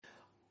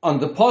On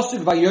the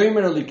pasuk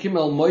Vayomer Elikim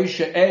el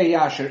Moshe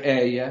Asher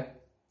Ehyeh,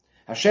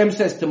 Hashem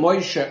says to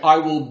Moshe, I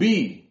will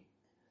be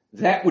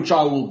that which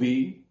I will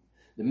be.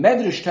 The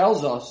Medrash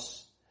tells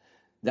us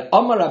that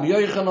Amar Rabbi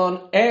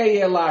Yochanan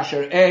Ehyeh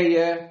Asher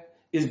Ehyeh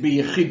is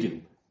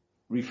biyechidim,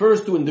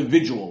 refers to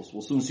individuals.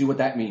 We'll soon see what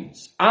that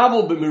means.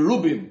 Aval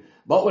b'merubim,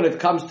 but when it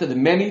comes to the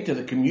many, to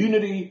the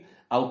community,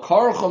 al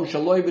karchom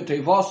shaloi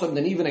b'tevasam,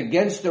 then even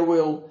against their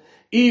will,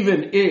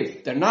 even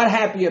if they're not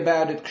happy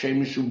about it,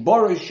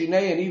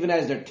 and even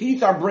as their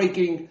teeth are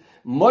breaking,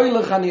 I'm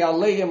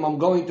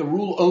going to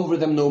rule over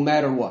them no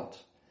matter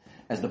what.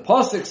 As the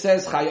pasuk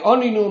says,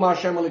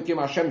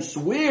 Hashem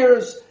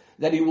swears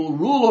that he will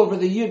rule over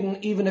the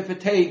Yidden even if it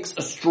takes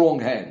a strong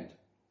hand.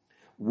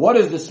 What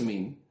does this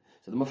mean?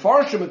 So the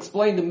Mefarshim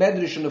explained the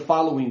Medrash in the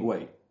following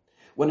way.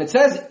 When it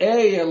says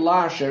Ehyeh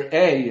Lasher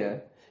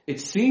Ehyeh, it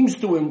seems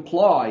to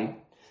imply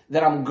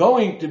that I'm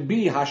going to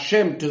be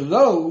Hashem to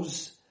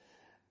those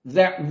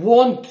that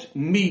want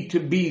me to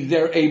be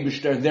their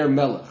Eibishter, their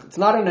Melech. It's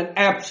not in an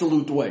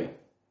absolute way.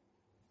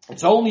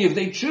 It's only if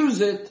they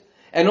choose it,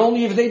 and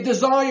only if they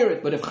desire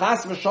it. But if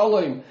Chas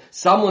v'Shalom,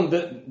 someone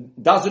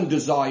that doesn't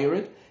desire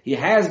it, he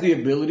has the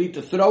ability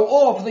to throw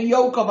off the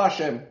yoke of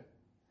Hashem.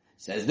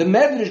 Says the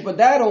Medrash, but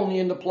that only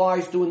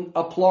applies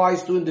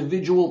to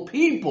individual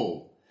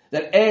people.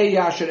 That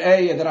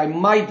that I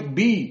might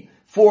be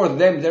for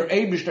them, their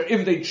Eibishter,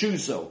 if they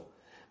choose so.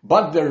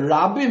 But the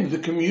Rabbim, the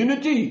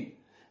community,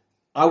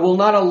 I will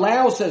not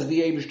allow, says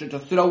the Eibishter, to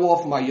throw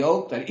off my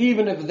yoke, that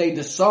even if they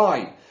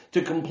decide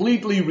to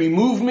completely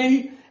remove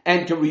me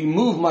and to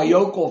remove my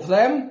yoke off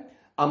them,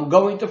 I'm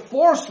going to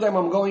force them,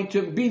 I'm going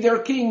to be their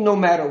king no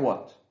matter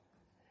what.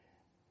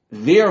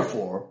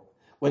 Therefore,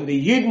 when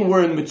the Yidden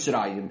were in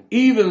Mitzrayim,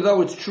 even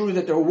though it's true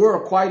that there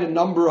were quite a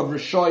number of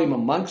Rishoyim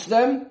amongst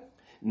them,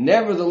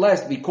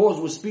 nevertheless, because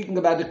we're speaking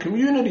about the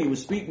community,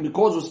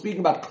 because we're speaking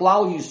about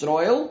Klal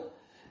Yisrael,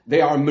 they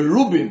are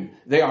merubim,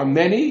 they are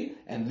many,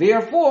 and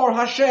therefore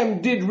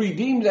Hashem did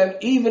redeem them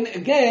even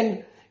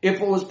again, if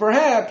it was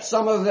perhaps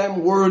some of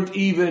them weren't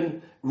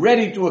even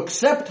ready to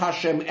accept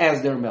Hashem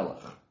as their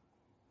Melech.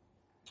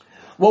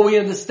 What we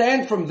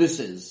understand from this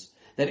is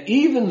that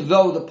even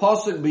though the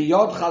pasuk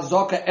biyod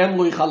chazaka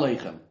emloich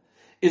aleichem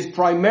is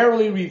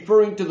primarily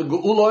referring to the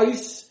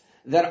geulos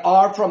that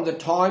are from the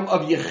time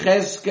of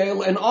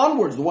Yechezkel and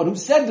onwards, the one who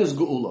said this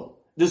geula,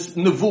 this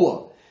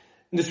nevuah.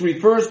 This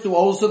refers to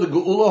also the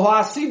geula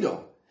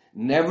ha'asido.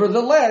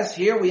 Nevertheless,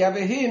 here we have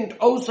a hint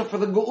also for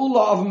the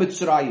geula of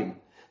Mitzrayim,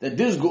 that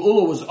this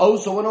geula was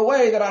also in a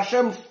way that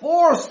Hashem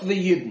forced the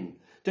Yidden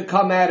to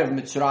come out of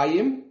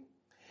Mitzrayim.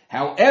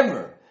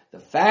 However, the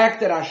fact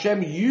that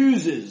Hashem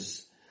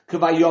uses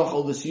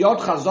Kavayachol, this Yod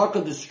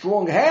Chazaka, the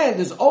strong hand,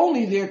 is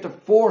only there to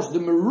force the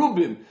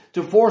Merubim,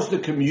 to force the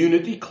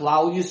community,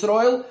 Klal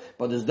Yisrael,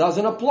 but this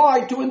doesn't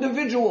apply to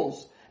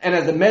individuals. And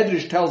as the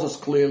Medrash tells us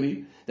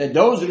clearly, that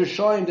those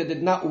Rishoyim that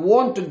did not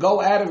want to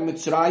go out of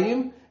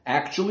Mitzrayim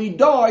actually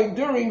died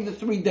during the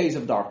 3 days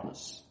of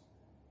darkness.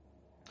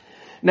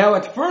 Now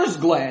at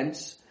first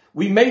glance,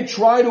 we may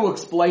try to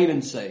explain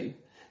and say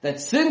that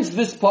since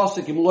this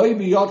pasuk Imloi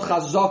biyod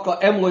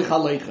chazaka emloich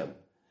aleichem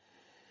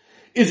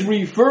is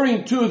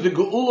referring to the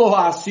Geula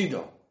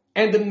ha'asido,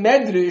 and the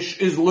Medrash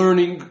is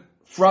learning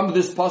from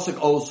this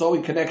pasuk also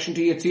in connection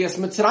to Yetzias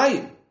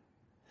Mitzrayim.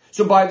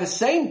 So by the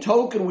same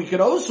token, we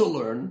could also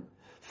learn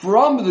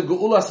from the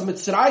Geulas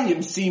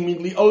Mitzrayim,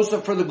 seemingly also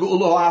for the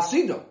Geula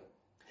ha'asido,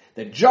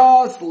 that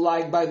just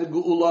like by the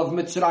Geula of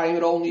Mitzrayim,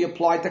 it only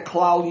applied to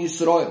Klal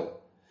Yisrael,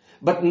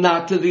 but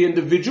not to the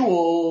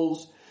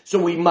individuals. So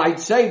we might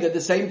say that the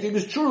same thing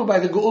is true by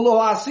the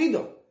Geula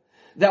ha'asido,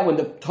 that when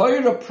the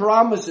Torah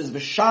promises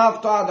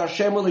V'shavta ad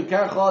Hashem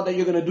elikecha that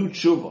you're going to do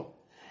tshuva,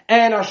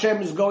 and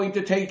Hashem is going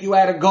to take you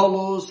out of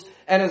Golus,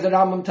 and as the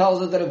Rambam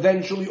tells us that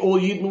eventually all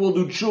Yidden will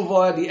do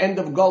tshuva at the end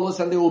of Golus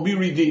and they will be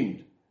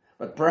redeemed.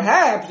 But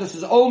perhaps this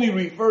is only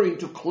referring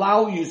to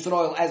Klal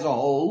Yisrael as a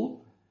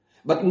whole,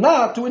 but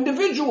not to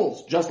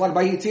individuals. Just like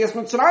by Yetzias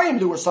Mitzrayim,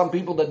 there were some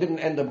people that didn't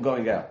end up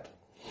going out.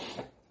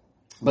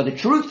 But the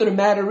truth of the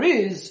matter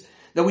is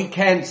that we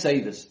can't say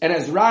this. And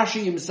as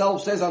Rashi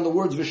himself says on the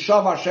words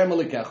V'shav Hashem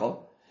elikecha,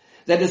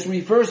 that this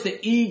refers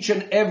to each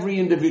and every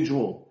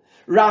individual.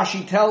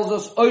 Rashi tells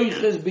us,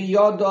 Oiches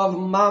biyadav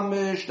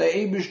mamish, the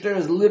Eibishter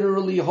is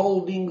literally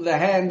holding the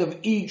hand of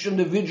each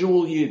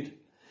individual Yid.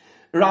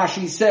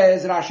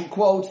 Rashi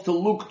quotes, to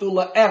look to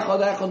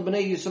la'echad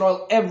b'nei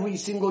Yisrael, every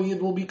single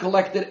Yid will be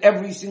collected,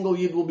 every single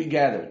Yid will be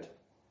gathered.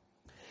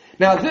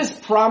 Now this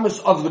promise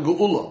of the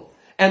Geula,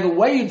 and the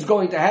way it's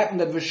going to happen,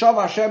 that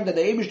V'shav Hashem, that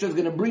the Eibishter is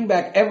going to bring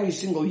back every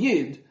single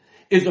Yid,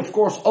 is of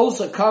course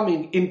also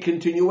coming in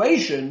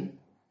continuation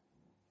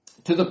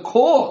to the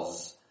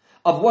cause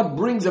of what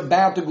brings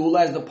about the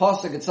Geula, as the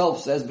pasuk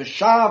itself says,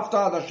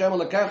 V'shavta Hashem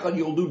lekecha,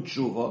 you'll do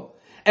tshuva.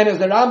 And as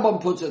the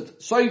Rambam puts it,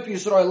 Soif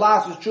Yisrael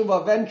lasus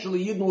tshuva,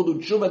 eventually Yidden will do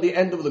tshuva at the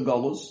end of the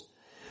Golus,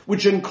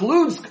 which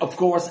includes, of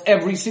course,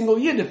 every single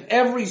Yid. If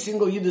every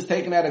single Yid is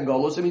taken out of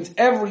Golus, it means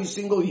every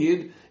single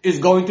Yid is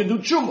going to do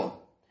tshuva.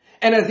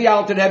 And as the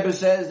Alter Rebbe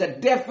says,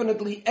 that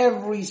definitely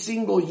every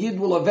single Yid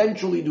will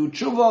eventually do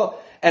tshuva.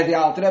 As the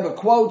Alter Rebbe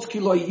quotes, Ki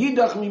lo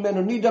yidach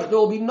mimenu nidach, there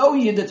will be no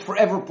Yid that's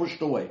forever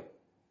pushed away.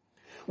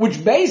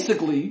 Which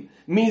basically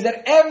means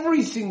that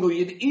every single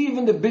Yid,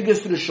 even the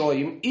biggest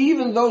Rishoyim,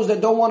 even those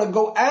that don't want to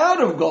go out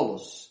of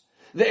Golus,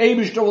 the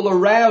Eibishter will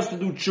arouse to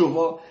do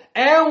tshuva,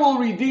 and will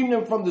redeem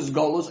them from this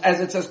Golus, as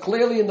it says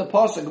clearly in the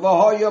Pasuk,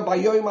 V'hoya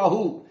bayoyim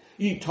ahu,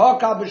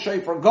 yitaka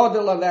b'shayfer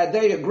gadol, on that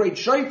day a great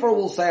shayfer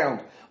will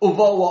sound,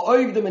 uvo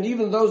wa'oivdim, and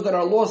even those that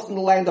are lost in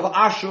the land of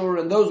Ashur,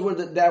 and those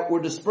that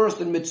were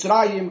dispersed in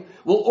Mitzrayim,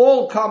 will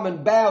all come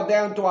and bow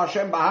down to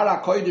Hashem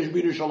b'hara kodesh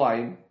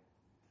b'Yerushalayim.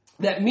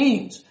 That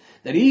means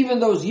that even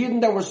those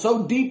Yidden that were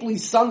so deeply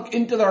sunk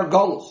into their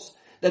Golus,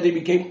 that they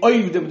became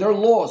oivdim, they're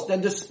lost, they're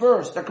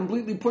dispersed, they're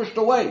completely pushed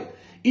away.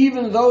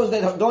 Even those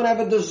that don't have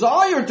a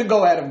desire to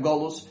go out of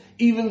Golus,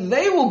 even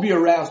they will be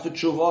aroused to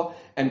tshuva,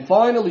 and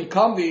finally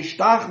come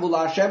v'yishtachvu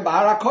l'Hashem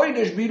b'hara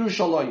kodesh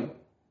b'Yerushalayim.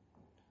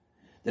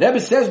 The Rebbe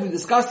says, we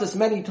discussed this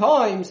many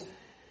times,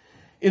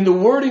 in the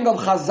wording of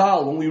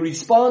Chazal, when we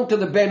respond to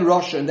the Ben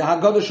Rosh and the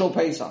Haggadah Shel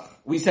Pesach,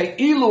 we say,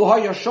 Ilu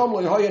haya shom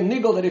lo haya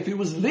nigel, that if he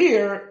was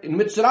there in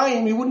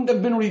Mitzrayim, he wouldn't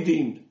have been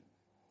redeemed.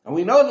 And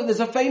we know that there's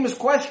a famous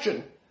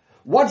question.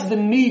 What's the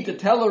need to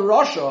tell a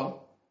Rasha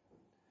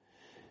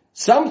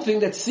something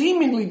that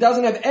seemingly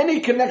doesn't have any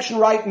connection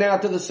right now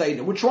to the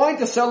Seder? We're trying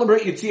to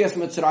celebrate Yetzias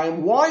Mitzrayim.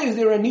 Why is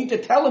there a need to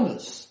tell him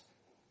this?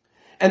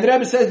 And the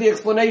Rebbe says the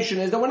explanation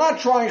is that we're not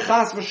trying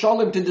chas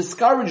v'shalom to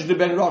discourage the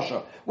Ben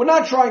Rasha. We're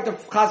not trying to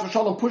chas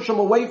v'shalom push him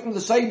away from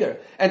the Seder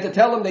and to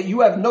tell him that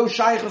you have no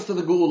shaychus to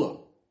the Geula.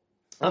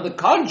 On the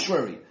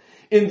contrary,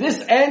 in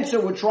this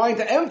answer we're trying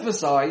to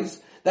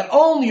emphasize that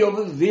only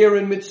over there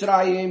in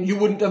Mitzrayim you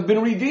wouldn't have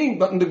been redeemed,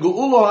 but in the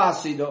Geula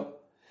HaSidah,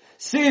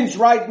 since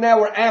right now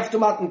we're after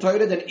Matan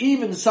Torah, then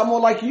even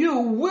someone like you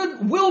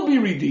will be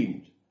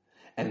redeemed.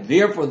 And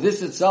therefore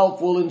this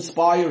itself will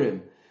inspire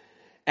him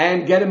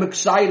and get him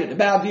excited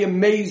about the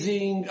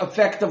amazing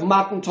effect of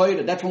Matan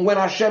Torah. That's when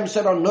Hashem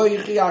said,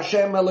 Anoichi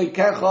Hashem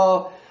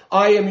Elokecha,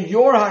 I am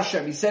your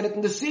Hashem. He said it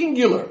in the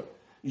singular.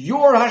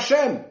 Your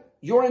Hashem,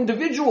 your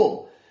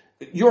individual,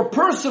 your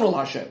personal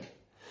Hashem.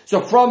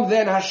 So from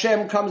then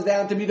Hashem comes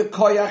down to be the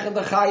koyach and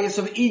the chayas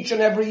of each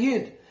and every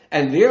Yid.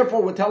 And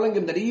therefore we're telling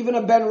him that even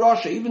a Ben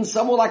Rasha, even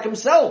someone like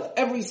himself,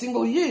 every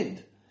single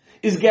Yid,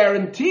 is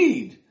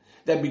guaranteed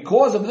that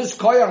because of this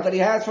koyach that he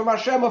has from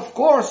Hashem, of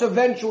course,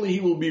 eventually he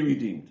will be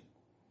redeemed.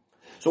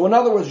 So in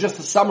other words, just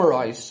to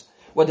summarize,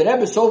 what the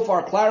Rebbe so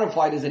far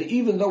clarified is that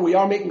even though we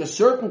are making a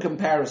certain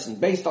comparison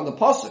based on the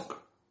Pasuk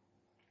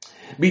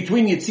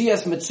between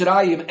Yetzias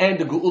Mitzrayim and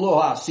the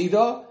Geula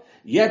HaSidah,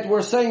 yet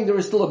we're saying there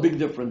is still a big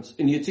difference.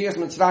 In Yetzias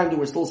Mitzrayim there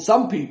were still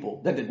some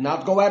people that did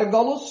not go out of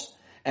Golus,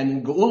 and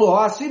in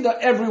Geula HaSidah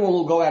everyone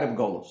will go out of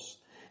Golus.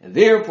 And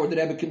therefore the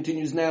Rebbe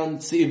continues now in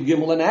Tziv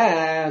Gimel and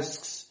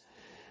asks,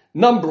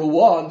 number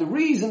one, the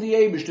reason the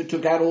Eibishter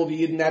took out all the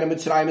Yidden out of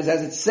Mitzrayim is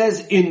as it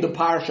says in the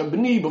Parsha,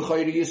 B'ni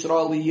B'chayri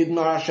Yisrael, the Yidden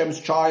are Hashem's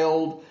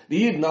child,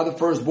 the Yidden are the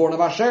firstborn of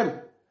Hashem.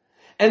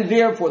 And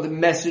therefore the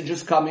message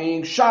is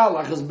coming,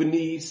 Shalach is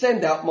B'ni,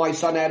 send out my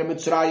son out of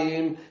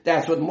Mitzrayim.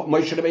 That's what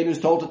Moshe Rabbeinu is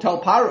told to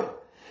tell Paro.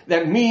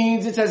 That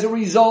means it's as a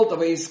result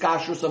of a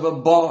skashus, of a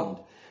bond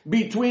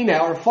between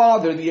our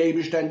father, the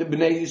Eibishter, and the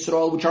B'nai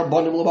Yisrael, which are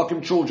Banim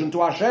L'Makim, children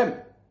to Hashem.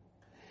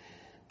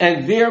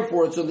 And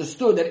therefore it's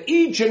understood that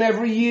each and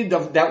every Yid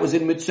that was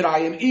in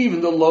Mitzrayim,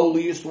 even the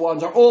lowliest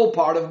ones, are all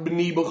part of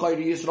B'ni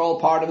B'chayri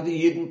Yisrael, part of the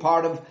Yid and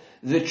part of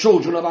the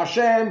children of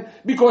Hashem,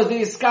 because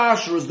the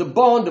iskasher is the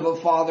bond of a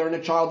father and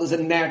a child is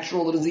a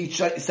natural, it is each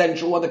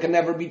essential one that can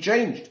never be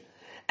changed.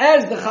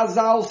 As the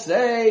Chazal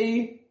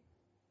say,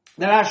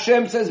 that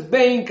Hashem says,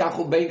 Bein kach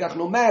u'bein kach,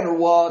 no matter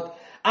what,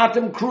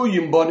 Atem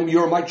kruyim bonim,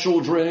 you're my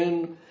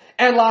children,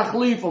 and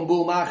lachlifum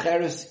bul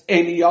macheres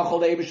eni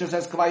yachol, the Eibishter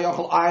says, k'vay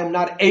yachol, I am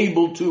not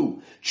able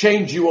to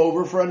change you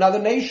over for another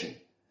nation.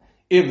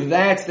 If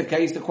that's the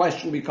case, the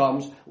question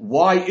becomes,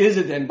 why is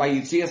it then by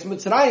Yetzias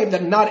Mitzrayim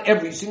that not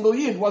every single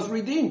Yid was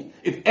redeemed?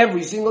 If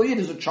every single Yid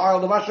is a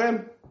child of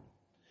Hashem.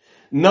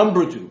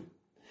 Number two,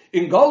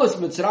 in Golus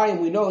Mitzrayim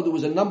we know there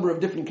was a number of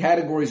different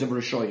categories of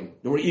Rishoyim.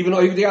 There were even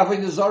Ovdei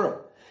Avodah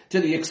Zarah, to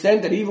the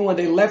extent that even when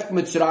they left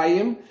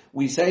Mitzrayim,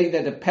 we say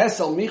that the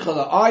Pesel Micha,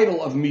 the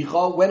idol of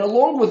Micha, went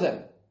along with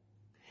them.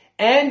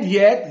 And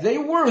yet they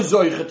were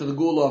Zoicha to the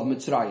Geula of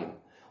Mitzrayim.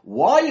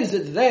 Why is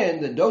it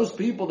then that those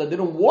people that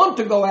didn't want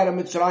to go out of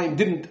Mitzrayim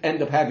didn't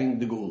end up having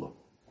the Geula?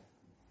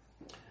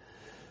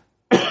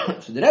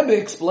 So the Rebbe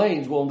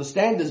explains, we'll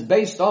understand this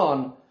based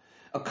on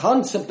a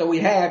concept that we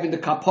have in the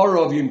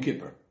Kapara of Yom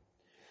Kippur.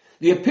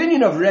 The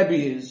opinion of Rebbe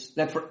is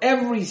that for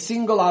every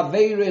single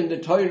Aveira in the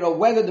Torah,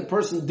 whether the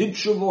person did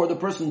Tshuva or the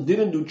person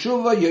didn't do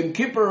Tshuva, Yom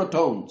Kippur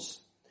atones.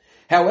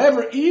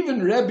 However,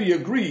 even Rebbe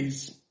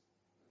agrees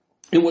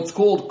in what's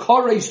called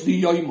Kares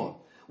Diyoima,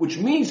 which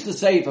means to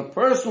say if a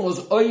person was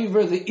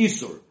over the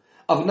Isur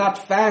of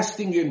not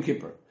fasting Yom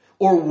Kippur,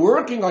 or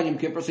working on Yom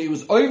Kippur, so he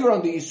was over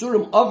on the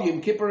Isurim of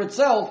Yom Kippur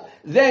itself,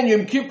 then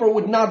Yom Kippur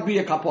would not be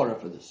a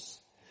kapara for this.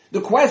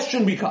 The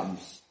question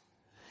becomes,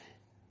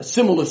 a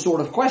similar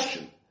sort of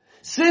question.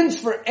 Since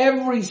for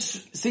every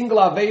single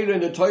Aveira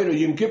in the Torah,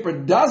 Yom Kippur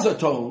does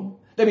atone,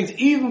 that means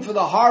even for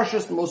the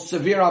harshest, most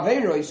severe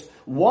Aveiros,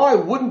 why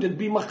wouldn't it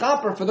be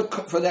Machaper for the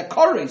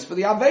Kores, for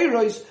the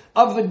Aveiros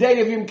of the day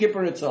of Yom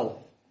Kippur itself?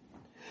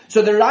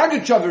 So the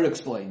Ragachover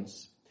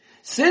explains,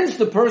 since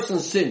the person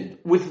sinned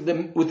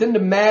within the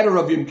matter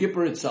of Yom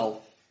Kippur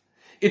itself,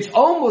 it's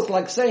almost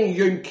like saying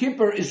Yom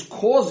Kippur is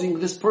causing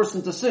this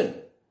person to sin.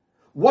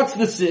 What's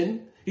the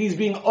sin? He's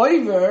being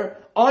over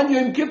on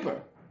Yom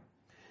Kippur.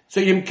 So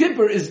Yom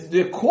Kippur is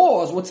the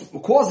cause, what's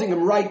causing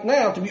him right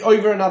now to be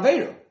over an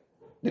Aveira,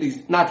 that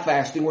he's not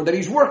fasting or that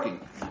he's working.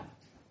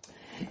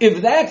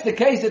 If that's the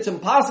case, it's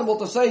impossible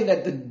to say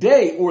that the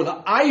day or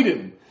the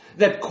item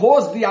that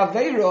caused the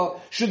Aveira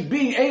should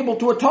be able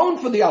to atone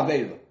for the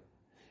Aveira.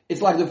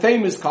 It's like the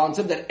famous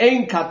concept that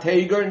Ein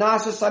Kateger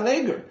Nasa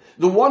Saneger.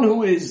 The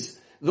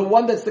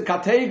one that's the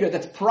Kateger,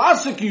 that's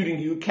prosecuting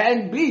you,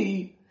 can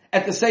be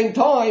at the same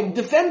time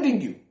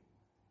defending you.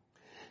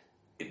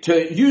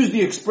 To use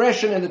the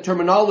expression and the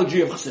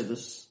terminology of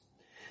Chassidus,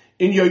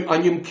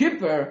 on Yom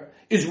Kippur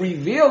is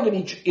revealed in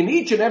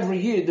each and every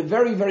year the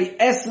very, very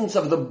essence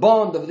of the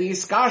bond of the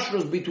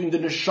iskashrus between the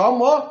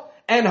neshama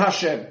and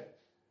Hashem.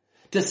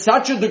 To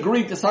such a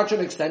degree, to such an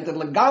extent, that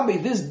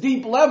Lagabi, this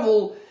deep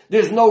level,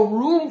 there's no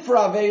room for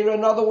Aveira.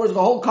 In other words,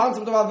 the whole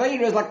concept of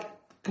Aveira is like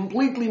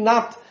completely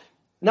not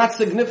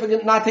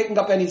significant, not taking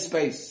up any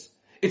space.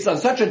 It's on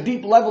such a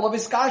deep level of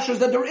iskashas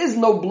that there is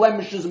no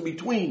blemishes in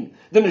between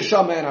the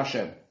neshama and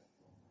Hashem.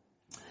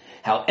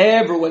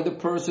 However, when the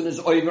person is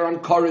over on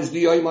Koros, the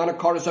Yom on a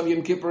Koros of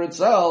Yom Kippur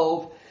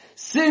itself,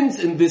 since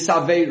in this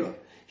Aveira,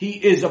 he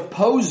is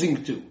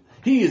opposing to,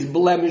 he is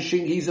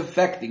blemishing, he's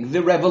affecting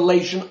the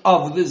revelation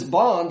of this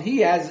bond,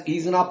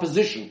 he's in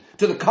opposition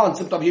to the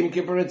concept of Yom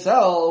Kippur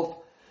itself.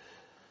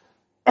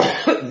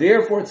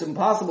 Therefore, it's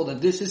impossible that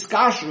this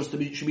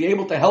iskashas should be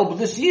able to help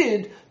this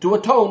Yid to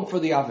atone for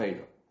the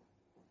Aveira.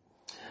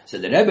 So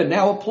the Rebbe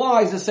now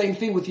applies the same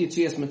thing with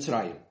Yetzias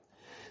Mitzrayim.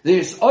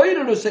 This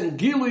Oirus and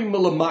Gilui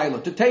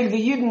Milamayla, to take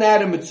the Yidden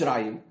out of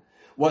Mitzrayim,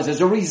 was as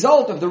a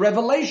result of the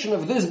revelation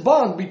of this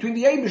bond between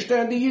the Eibishter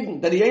and the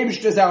Yidden, that the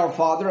Eibishter is our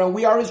father and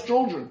we are his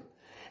children.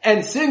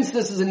 And since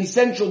this is an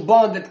essential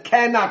bond that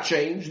cannot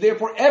change,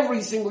 therefore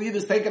every single Yid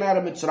is taken out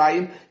of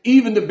Mitzrayim,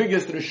 even the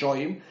biggest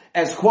Rishoyim,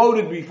 as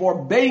quoted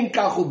before, Bein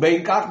kach u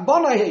bein kach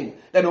bonahim,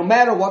 that no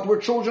matter what, we're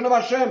children of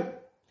Hashem.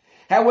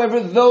 However,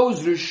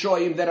 those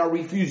Rishoyim that are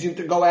refusing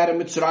to go out of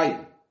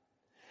Mitzrayim,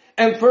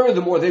 and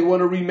furthermore, they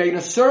want to remain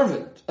a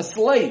servant, a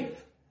slave,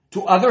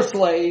 to other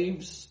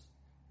slaves,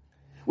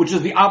 which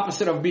is the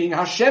opposite of being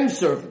Hashem's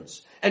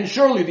servants, and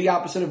surely the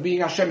opposite of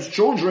being Hashem's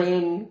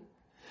children.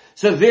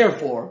 So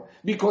therefore,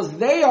 because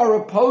they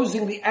are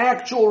opposing the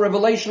actual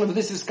revelation of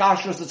this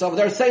iskashus itself,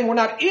 they're saying we're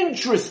not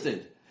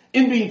interested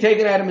in being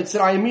taken out of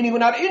Mitzrayim, meaning we're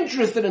not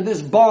interested in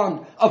this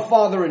bond of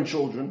father and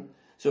children.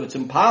 So it's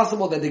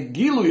impossible that the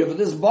gilui of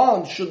this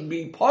bond should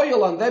be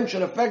poil on them,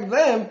 should affect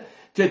them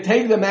to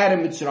take them out of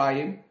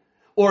Mitzrayim,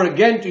 or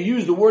again to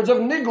use the words of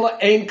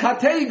Nigla, Ein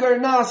Kateger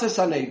Nasa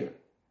Saneger.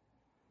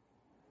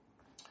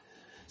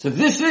 So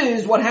this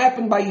is what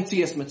happened by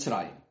Yetzias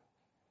Mitzrayim.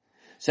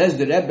 Says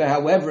the Rebbe,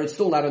 however, it's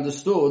still not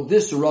understood.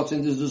 This rots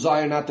in this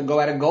desire not to go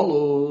out of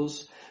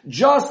Golus,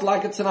 just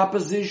like it's an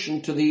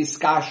opposition to the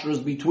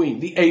iskashrus between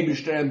the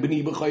Eibishter and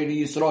Bnei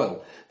B'chayri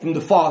Yisrael, from the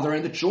father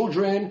and the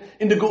children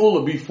in the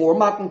Geula before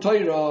Matan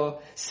Torah.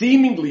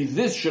 Seemingly,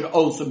 this should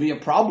also be a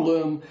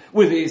problem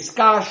with the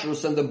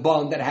iskashrus and the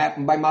bond that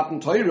happened by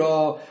Matan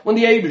Torah, when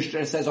the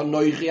Eibishter says,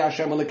 Anoichi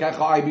Hashem Alekecha,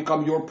 I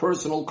become your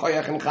personal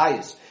koyach and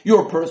chayis,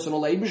 your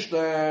personal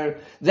Eibishter,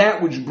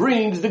 that which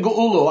brings the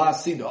Geula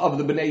Asida of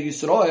the Bnei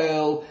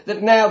Yisrael,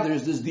 that now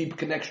there's this deep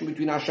connection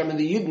between Hashem and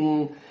the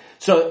Yidden.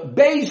 So,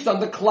 based on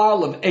the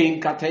klal of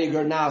Ein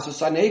Kateger Nasa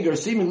Saneger,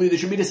 seemingly there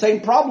should be the same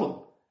problem.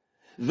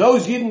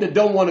 Those Yidden that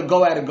don't want to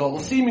go out of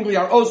Golus seemingly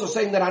are also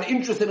saying they're not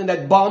interested in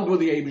that bond with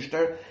the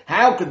Eibishter.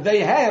 How could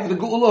they have the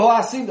Geula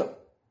Ha'asida?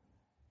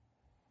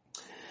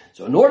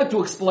 So in order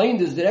to explain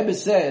this, the Rebbe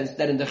says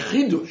that in the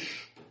Chidush,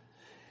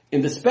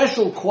 in the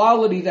special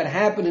quality that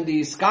happened in the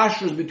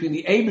iskashrus between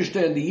the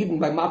Eibishter and the Yidden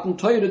by Matan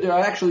Torah, there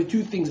are actually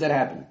two things that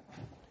happen.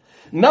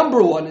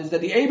 Number one is that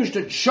the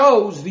Eibishter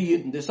chose the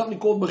Yidden. There's something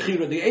called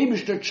Bechira. The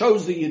Eibishter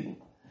chose the Yidden.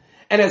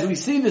 And as we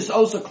see this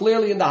also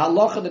clearly in the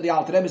halacha that the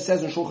Alter Rebbe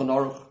says in Shulchan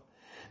Aruch,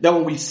 that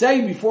when we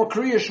say before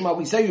Kriya Shema,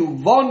 we say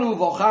Uvanu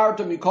v'charta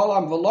mikol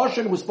am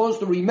v'loshen, we're supposed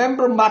to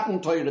remember Matan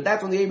Torah.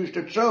 That's when the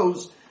Eibishter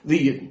chose the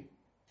Yidden.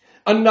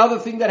 Another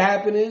thing that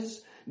happened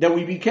is that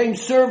we became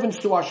servants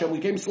to Hashem. We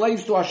became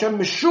slaves to Hashem,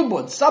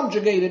 meshubad,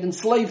 subjugated,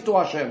 enslaved to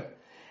Hashem.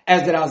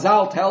 As the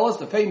Razal tell us,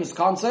 the famous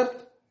concept,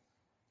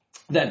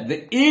 that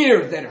the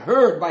ear that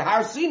heard by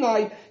Har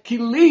Sinai,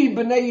 Kili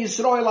b'nei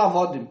Yisrael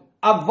avodim,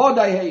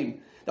 avodayim.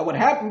 That what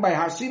happened by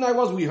Har Sinai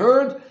was we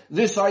heard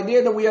this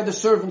idea that we are the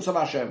servants of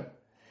Hashem.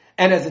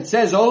 And as it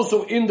says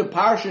also in the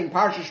Parsha, in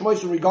Parsha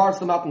Shmos in regards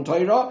to Matan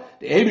Torah,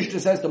 the Eibishter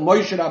says to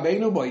Moshe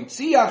Rabbeinu,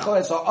 Bo'itziach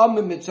es ha'am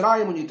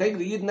Mitzrayim, when you take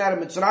the Yidden out of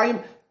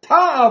Mitzrayim,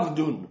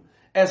 ta'avdun,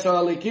 You're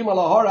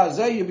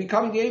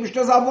becoming the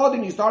Eibishter's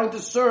Avodim. You're starting to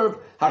serve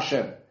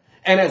Hashem.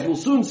 And as we'll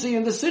soon see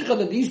in the Sikha,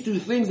 that these two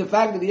things, the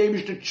fact that the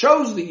Eibishter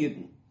chose the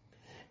Yidden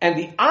and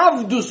the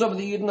Avdus of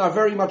the Yidden are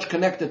very much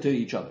connected to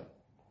each other.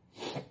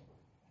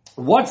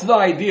 What's the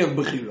idea of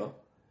Bechira?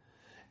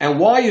 And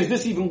why is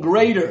this even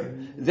greater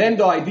than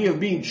the idea of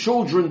being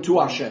children to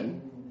Hashem?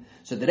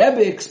 So the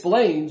Rebbe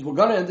explains, we're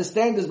going to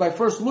understand this by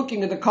first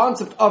looking at the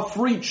concept of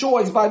free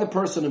choice by the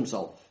person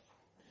himself.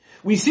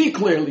 We see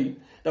clearly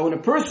that when a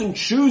person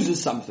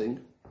chooses something,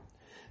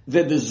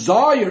 the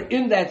desire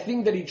in that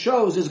thing that he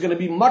chose is going to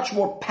be much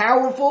more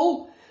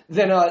powerful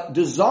than a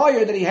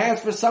desire that he has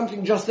for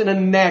something just in a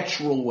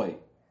natural way.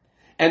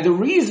 And the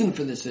reason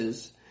for this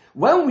is,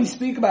 when we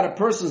speak about a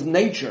person's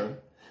nature,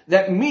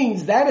 that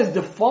means that is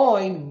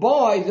defined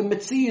by the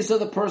metzius of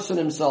the person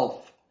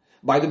himself,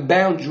 by the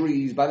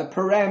boundaries, by the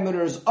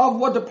parameters of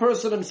what the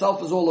person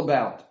himself is all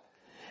about.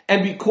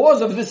 And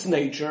because of this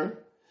nature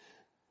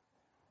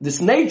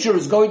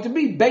is going to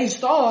be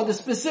based on the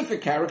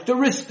specific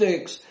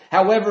characteristics,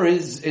 however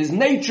his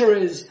nature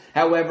is,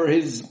 however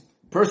his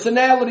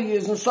personality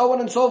is, and so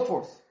on and so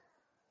forth.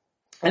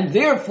 And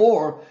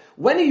therefore,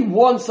 when he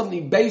wants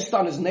something based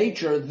on his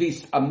nature, the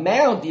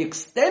amount, the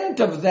extent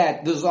of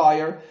that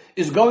desire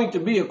is going to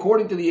be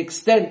according to the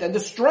extent and the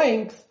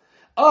strength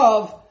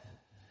of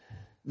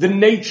the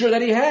nature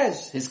that he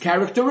has, his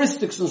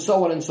characteristics, and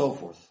so on and so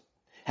forth.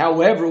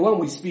 However, when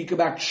we speak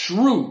about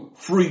true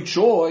free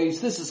choice,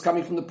 this is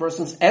coming from the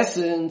person's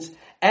essence,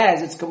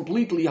 as it's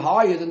completely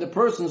higher than the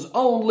person's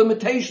own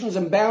limitations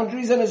and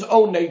boundaries and his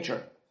own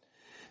nature.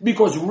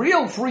 Because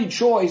real free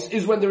choice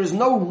is when there is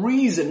no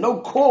reason,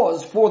 no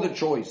cause for the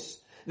choice.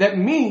 That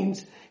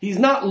means there's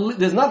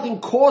nothing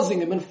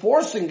causing him and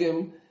forcing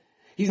him.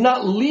 He's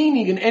not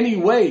leaning in any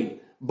way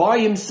by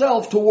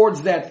himself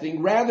towards that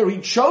thing. Rather, he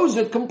chose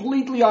it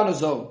completely on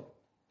his own.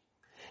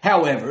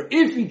 However,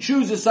 if he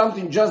chooses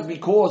something just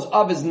because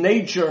of his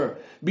nature,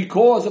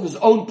 because of his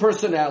own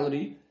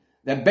personality,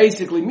 that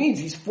basically means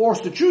he's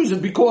forced to choose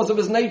it because of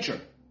his nature.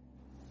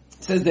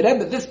 Says the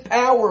Rebbe, this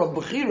power of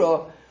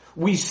Bechira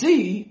we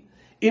see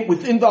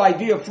within the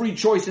idea of free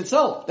choice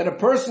itself, that a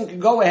person can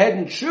go ahead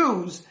and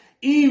choose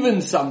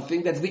even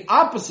something that's the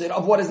opposite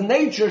of what his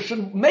nature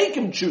should make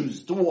him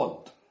choose to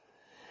want.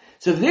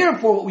 So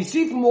therefore, what we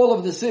see from all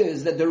of this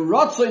is that the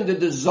ratzon, the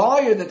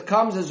desire that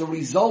comes as a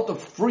result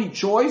of free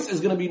choice,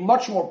 is going to be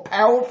much more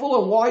powerful.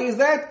 And why is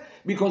that?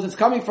 Because it's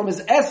coming from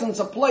his essence,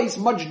 a place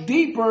much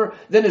deeper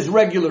than his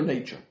regular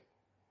nature.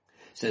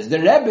 Says the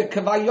Rebbe,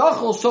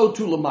 kavayachol so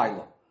tu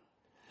l'mayla.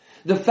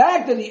 The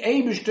fact that the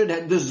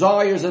Eibishter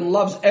desires and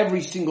loves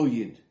every single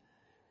Yid,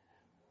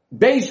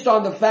 based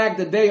on the fact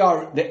that they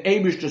are the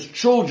Eibishter's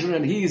children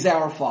and he is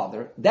our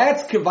father,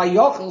 that's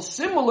kavayachol,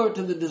 similar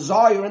to the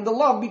desire and the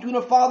love between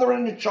a father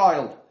and a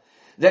child.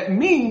 That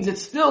means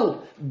it's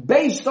still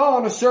based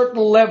on a certain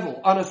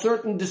level, on a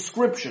certain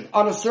description,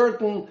 on a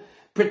certain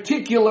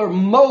particular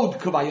mode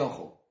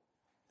kavayachol.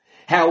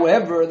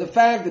 However, the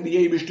fact that the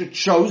Eibishter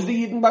chose the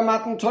Yidden by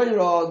Matan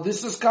Torah,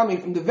 this is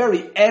coming from the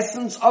very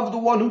essence of the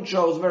one who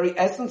chose, very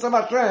essence of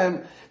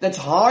Hashem, that's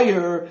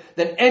higher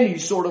than any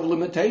sort of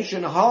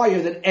limitation,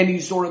 higher than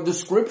any sort of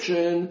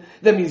description.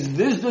 That means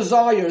this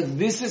desire,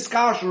 this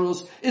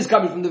iskashrus, is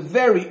coming from the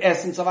very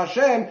essence of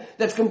Hashem,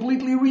 that's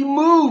completely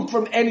removed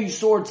from any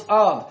sorts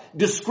of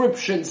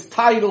descriptions,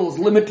 titles,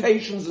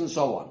 limitations, and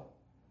so on.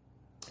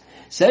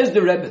 Says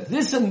the Rebbe,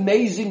 this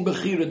amazing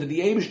Bechira that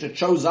the Eibishter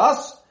chose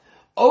us,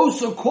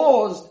 also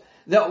caused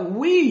that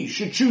we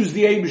should choose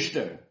the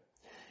Eibishter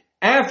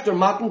after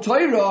Matan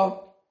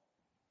Torah.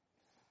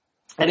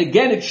 And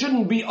again, it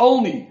shouldn't be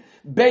only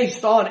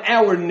based on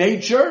our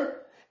nature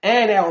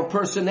and our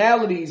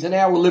personalities and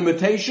our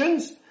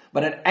limitations,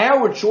 but that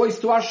our choice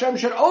to Hashem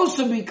should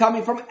also be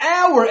coming from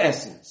our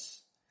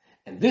essence.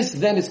 And this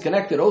then is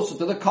connected also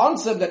to the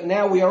concept that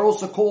now we are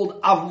also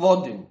called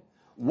Avodim.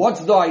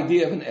 What's the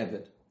idea of an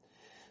Eved?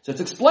 So it's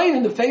explained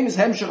in the famous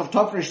Hemshech of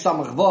Tafresh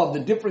Samach Vav,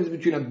 the difference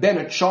between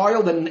a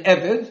child, and an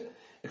Eved,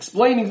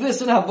 explaining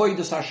this in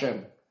Avodas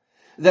Hashem.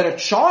 That a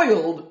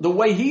child, the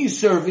way he's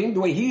serving,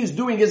 the way he is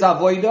doing his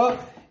Avodah,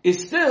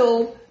 is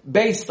still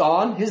based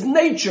on his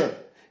nature.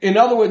 In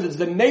other words, it's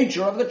the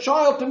nature of the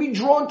child to be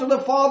drawn to the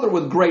father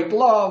with great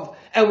love,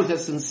 and with a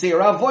sincere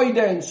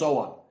Avodah, and so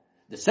on.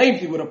 The same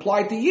thing would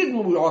apply to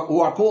Yidden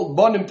who are called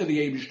Bonim to the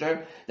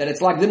Eibishter, that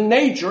it's like the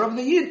nature of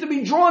the Yid to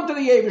be drawn to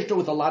the Eibishter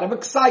with a lot of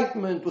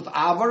excitement, with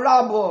Ava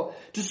Rabba,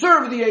 to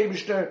serve the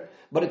Eibishter.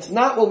 But it's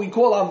not what we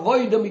call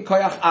Avodah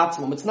Mikoyach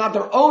Atzmum. It's not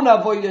their own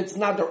Avodah, it's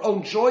not their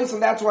own choice,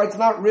 and that's why it's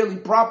not really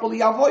properly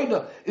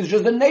Avodah. It's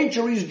just the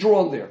nature he's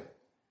drawn there.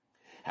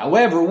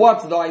 However,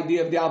 what's the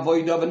idea of the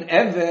Avodah of an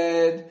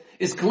Eved?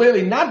 Is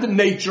clearly not the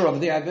nature of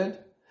the Eved.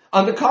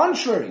 On the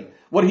contrary,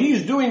 what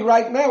he's doing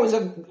right now is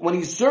when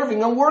he's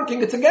serving and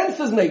working, it's against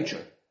his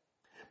nature.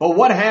 But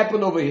what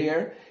happened over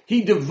here?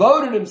 He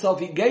devoted himself,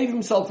 he gave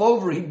himself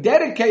over, he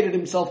dedicated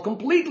himself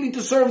completely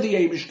to serve the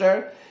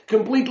Eibishter,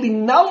 completely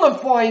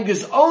nullifying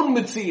his own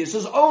metzius,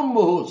 his own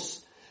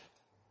muhus,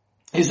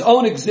 his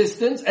own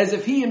existence, as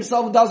if he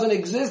himself doesn't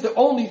exist. The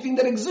only thing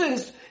that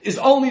exists is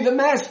only the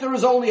master,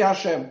 is only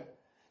Hashem.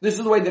 This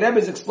is the way the Rebbe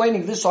is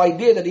explaining this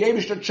idea that the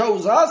Eibishter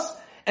chose us,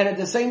 and at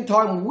the same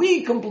time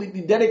we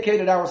completely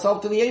dedicated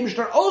ourselves to the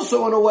Eibishter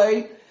also in a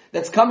way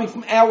that's coming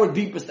from our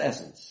deepest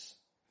essence.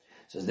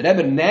 Says the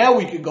Rebbe, now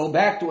we could go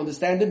back to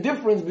understand the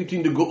difference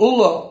between the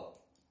Geula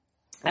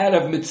out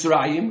of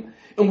Mitzrayim,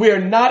 and where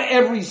not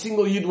every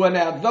single Yid went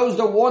out. Those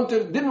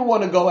that didn't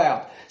want to go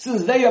out,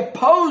 since they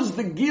opposed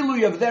the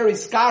Gilui of their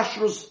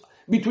Iskashrus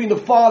between the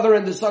Father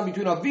and the Son,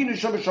 between Avinu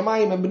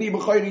Shamayim and Bnei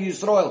B'chayri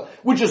Yisrael,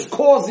 which is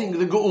causing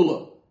the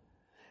Geula.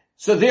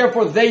 So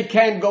therefore they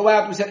can't go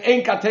out. We said,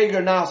 Ein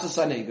kateger na'aseh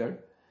saneger.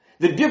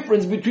 The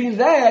difference between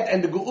that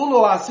and the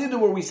Geula Hasidah,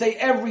 where we say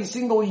every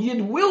single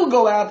Yid will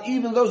go out,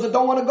 even those that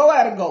don't want to go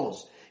out of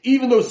Golos.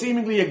 Even though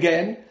seemingly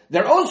again,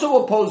 they're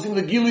also opposing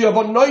the Gilui of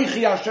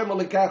Anoichi Hashem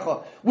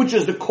Alikecha, which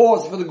is the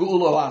cause for the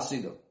Geula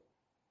Hasidah.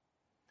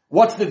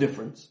 What's the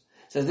difference?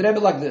 Says the Rebbe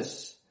like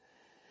this.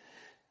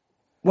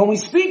 When we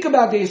speak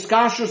about the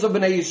Iskashrus of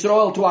Bnei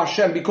Yisrael to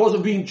Hashem because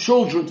of being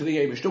children to the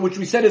Eibishter, which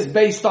we said is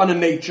based on a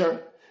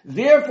nature,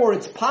 therefore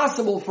it's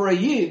possible for a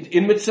Yid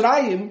in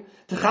Mitzrayim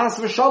to Chas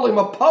v'Shalom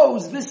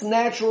oppose this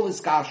natural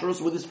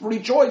Iskashrus with his free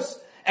choice.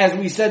 As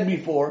we said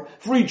before,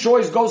 free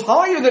choice goes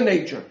higher than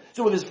nature.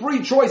 So with his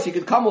free choice, he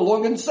could come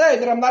along and say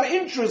that I'm not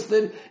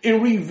interested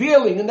in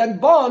revealing in that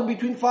bond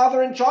between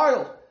father and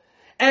child.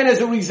 And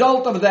as a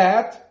result of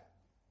that,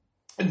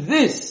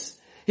 this,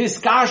 his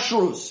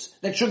kashrus,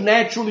 that should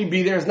naturally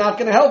be there, is not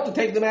going to help to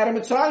take them out of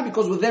Mitzrayim,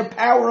 because with their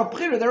power of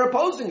Bechira, they're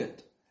opposing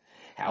it.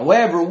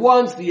 However,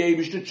 once the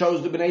Eibishter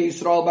chose the Bnei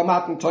Yisrael by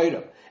Matan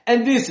Torah,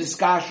 and this is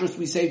kashrus,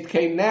 we say, it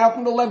came now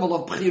from the level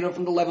of Bechira,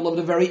 from the level of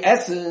the very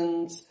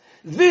essence.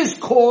 This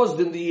caused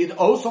in the Yid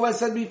also,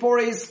 as I said before,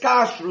 a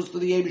iskashrus to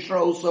the Eibishter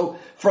also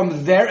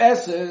from their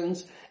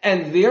essence,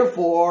 and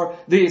therefore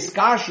the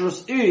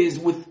iskashrus is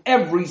with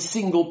every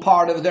single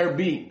part of their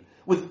being,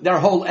 with their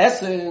whole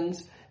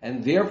essence,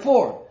 and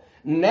therefore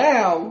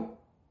now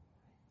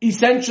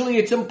essentially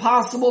it's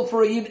impossible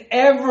for a Yid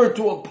ever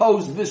to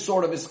oppose this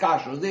sort of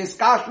iskashrus. The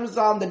iskashrus is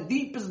on the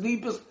deepest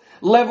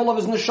level of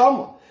his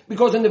neshama,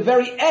 because in the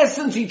very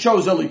essence he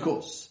chose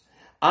Elikus.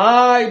 He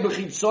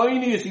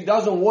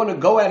doesn't want to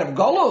go out of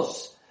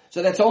Golos.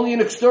 So that's only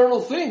an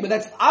external thing, but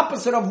that's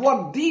opposite of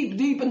what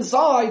deep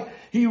inside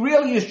he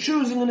really is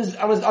choosing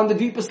on the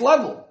deepest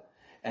level.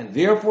 And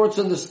therefore it's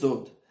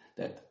understood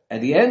that at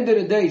the end of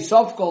the day,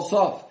 Sof Kol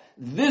Sof,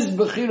 this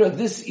Bechira,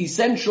 this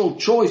essential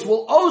choice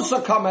will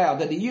also come out,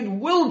 that the Yid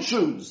will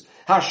choose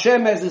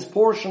Hashem as his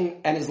portion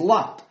and his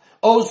lot,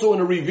 also in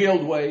a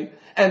revealed way.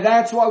 And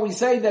that's why we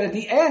say that at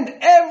the end,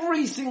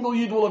 every single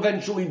Yid will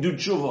eventually do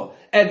tshuva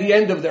at the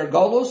end of their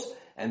golos.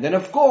 And then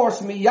of course,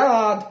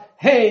 miyad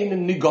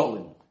hein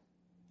nigolim.